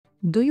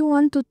Do you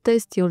want to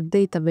test your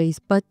database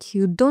but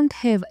you don't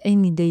have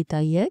any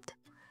data yet?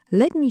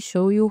 Let me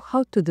show you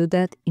how to do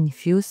that in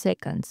few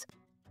seconds.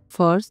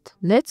 First,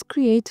 let's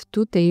create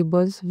two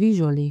tables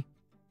visually.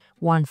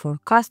 One for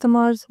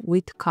customers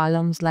with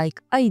columns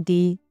like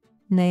ID,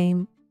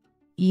 name,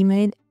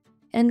 email,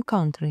 and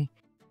country.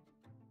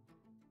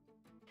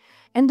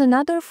 And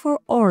another for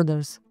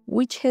orders,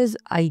 which has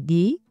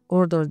ID,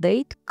 order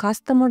date,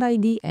 customer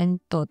ID, and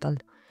total.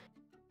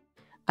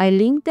 I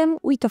link them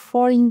with a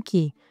foreign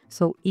key,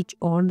 so each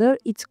order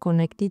is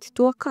connected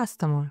to a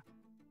customer.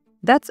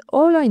 That's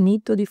all I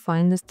need to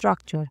define the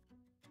structure.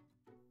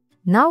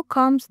 Now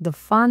comes the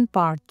fun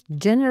part,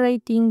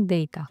 generating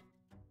data.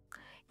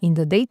 In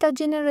the data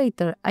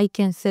generator, I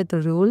can set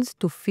rules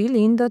to fill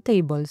in the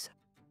tables.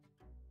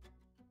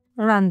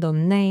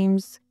 Random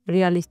names,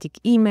 realistic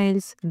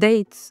emails,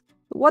 dates,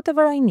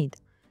 whatever I need.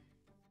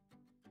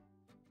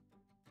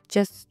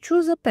 Just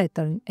choose a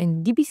pattern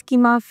and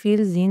DbSchema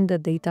fills in the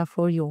data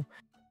for you.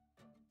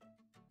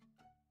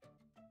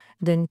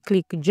 Then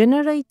click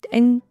Generate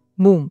and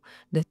boom!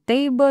 The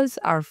tables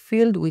are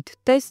filled with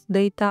test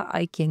data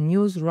I can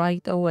use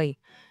right away.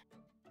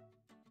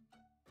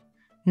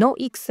 No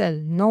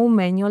Excel, no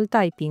manual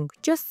typing,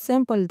 just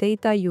sample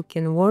data you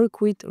can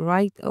work with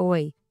right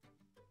away.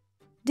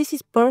 This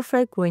is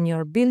perfect when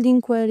you're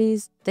building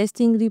queries,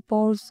 testing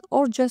reports,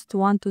 or just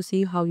want to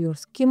see how your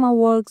schema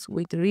works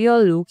with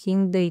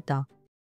real-looking data.